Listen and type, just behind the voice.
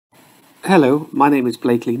Hello, my name is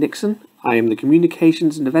Blakely Nixon. I am the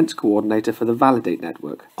Communications and Events Coordinator for the Validate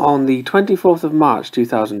Network. On the 24th of March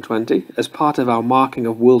 2020, as part of our marking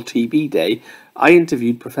of World TB Day, I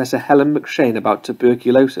interviewed Professor Helen McShane about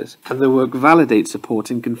tuberculosis and the work Validate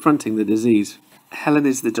supports in confronting the disease. Helen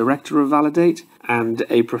is the Director of Validate and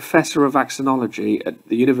a Professor of Vaccinology at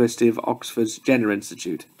the University of Oxford's Jenner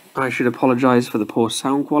Institute. I should apologise for the poor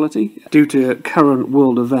sound quality. Due to current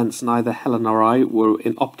world events, neither Helen nor I were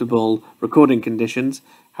in optimal recording conditions.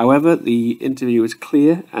 However, the interview is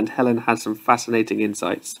clear and Helen has some fascinating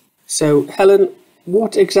insights. So, Helen,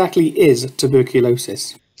 what exactly is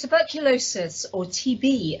tuberculosis? Tuberculosis, or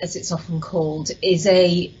TB as it's often called, is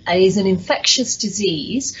an infectious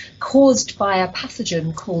disease caused by a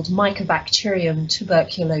pathogen called Mycobacterium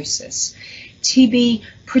tuberculosis. TB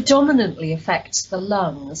predominantly affects the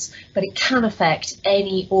lungs, but it can affect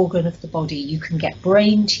any organ of the body. You can get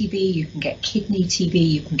brain TB, you can get kidney TB,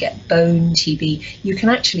 you can get bone TB. You can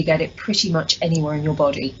actually get it pretty much anywhere in your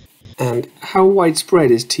body. And how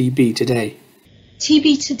widespread is TB today?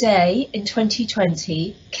 TB today in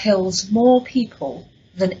 2020 kills more people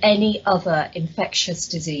than any other infectious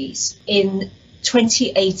disease. In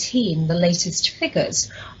 2018, the latest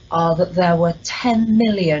figures are that there were 10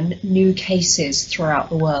 million new cases throughout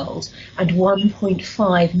the world and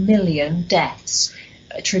 1.5 million deaths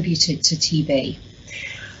attributed to TB.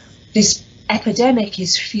 This epidemic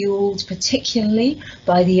is fueled particularly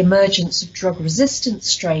by the emergence of drug-resistant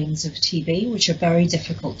strains of TB, which are very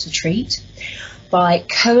difficult to treat, by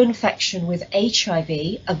co-infection with HIV,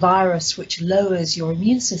 a virus which lowers your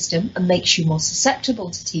immune system and makes you more susceptible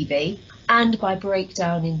to TB, and by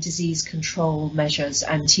breakdown in disease control measures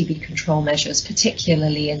and TB control measures,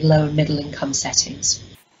 particularly in low and middle income settings.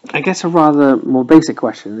 I guess a rather more basic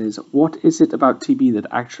question is, what is it about TB that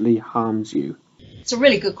actually harms you? It's a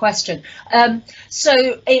really good question. So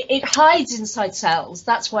it hides inside cells.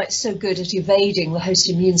 That's why it's so good at evading the host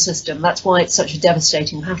immune system. That's why it's such a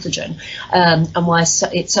devastating pathogen, and why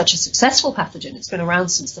it's such a successful pathogen. It's been around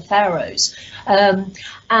since the pharaohs.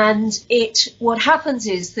 And what happens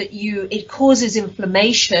is that it causes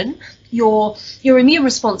inflammation. Your immune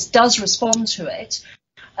response does respond to it.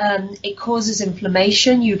 It causes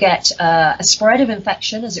inflammation, you get a spread of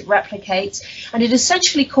infection as it replicates, and it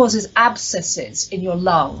essentially causes abscesses in your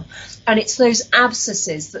lung. And it's those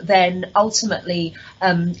abscesses that then ultimately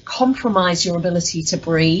compromise your ability to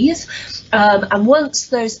breathe. And once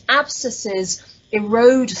those abscesses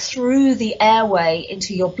erode through the airway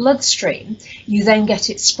into your bloodstream, you then get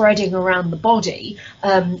it spreading around the body,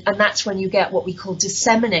 and that's when you get what we call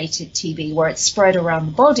disseminated TB, where it's spread around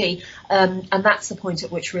the body, and that's the point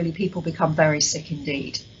at which really people become very sick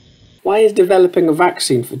indeed. Why is developing a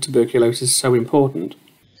vaccine for tuberculosis so important?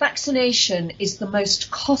 Vaccination is the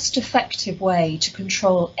most cost-effective way to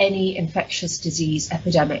control any infectious disease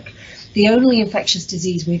epidemic. The only infectious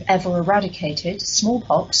disease we've ever eradicated,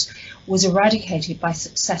 smallpox, was eradicated by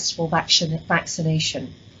successful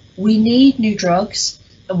vaccination. We need new drugs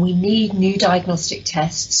and we need new diagnostic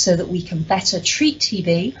tests so that we can better treat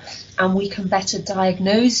TB and we can better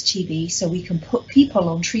diagnose TB so we can put people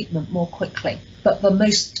on treatment more quickly. But the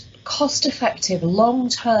most cost-effective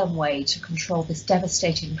long-term way to control this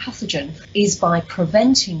devastating pathogen is by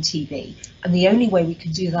preventing TB, and the only way we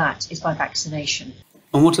can do that is by vaccination.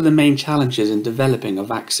 And what are the main challenges in developing a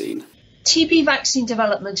vaccine? TB vaccine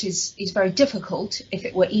development is very difficult. If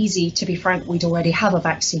it were easy, to be frank, we'd already have a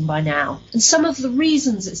vaccine by now. And some of the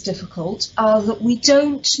reasons it's difficult are that we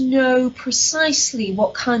don't know precisely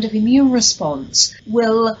what kind of immune response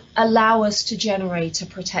will allow us to generate a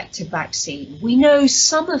protective vaccine. We know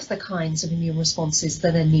some of the kinds of immune responses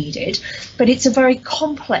that are needed, but it's a very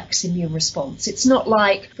complex immune response. It's not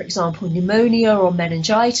like, for example, pneumonia or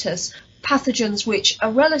meningitis, pathogens which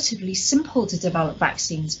are relatively simple to develop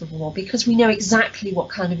vaccines for because we know exactly what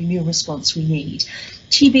kind of immune response we need.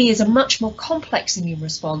 TB is a much more complex immune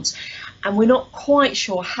response, and we're not quite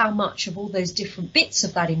sure how much of all those different bits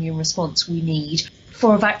of that immune response we need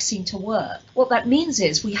for a vaccine to work. What that means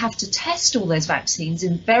is we have to test all those vaccines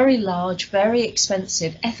in very large, very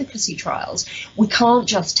expensive efficacy trials. We can't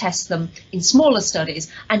just test them in smaller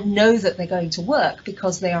studies and know that they're going to work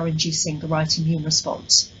because they are inducing the right immune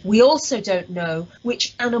response. We also don't know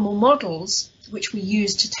which animal models which we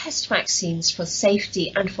use to test vaccines for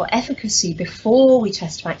safety and for efficacy before we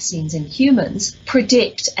test vaccines in humans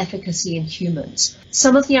predict efficacy in humans.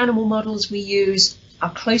 Some of the animal models we use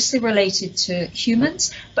are closely related to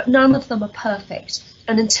humans, but none of them are perfect.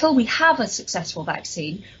 And until we have a successful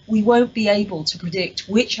vaccine, we won't be able to predict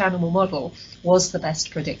which animal model was the best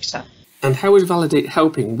predictor. And how is Validate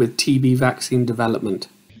helping with TB vaccine development?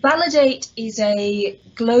 Validate is a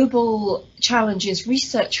global challenges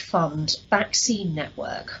research fund vaccine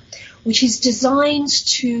network, which is designed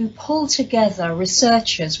to pull together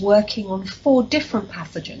researchers working on 4 different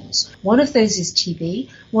pathogens. One of those is TB,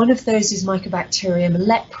 one of those is Mycobacterium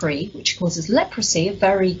leprae, which causes leprosy, a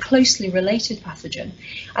very closely related pathogen,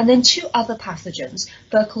 and then 2 other pathogens,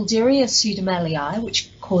 Burkholderia pseudomeliae, which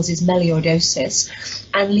causes melioidosis,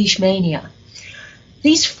 and leishmania.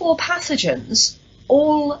 These 4 pathogens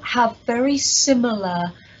all have very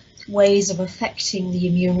similar ways of affecting the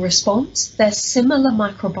immune response. They're similar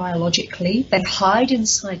microbiologically. They hide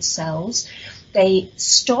inside cells. They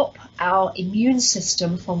stop our immune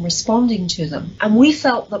system from responding to them. And we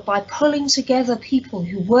felt that by pulling together people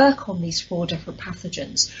who work on these 4 different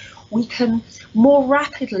pathogens, we can more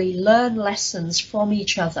rapidly learn lessons from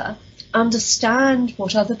each other, understand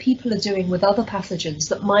what other people are doing with other pathogens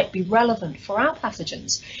that might be relevant for our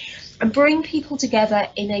pathogens, and bring people together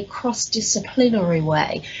in a cross-disciplinary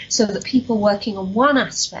way so that people working on one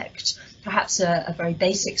aspect, perhaps a very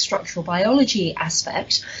basic structural biology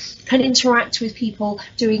aspect, can interact with people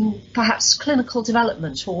doing perhaps clinical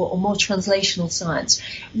development or more translational science,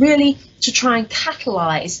 really to try and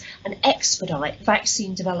catalyse and expedite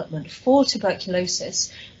vaccine development for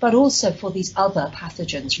tuberculosis, but also for these other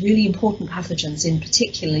pathogens, really important pathogens in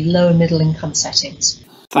particularly low and middle income settings.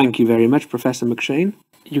 Thank you very much, Professor McShane.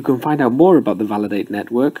 You can find out more about the Validate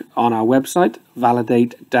Network on our website,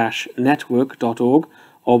 validate-network.org,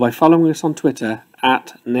 or by following us on Twitter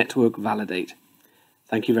 @NetworkValidate.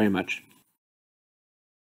 Thank you very much.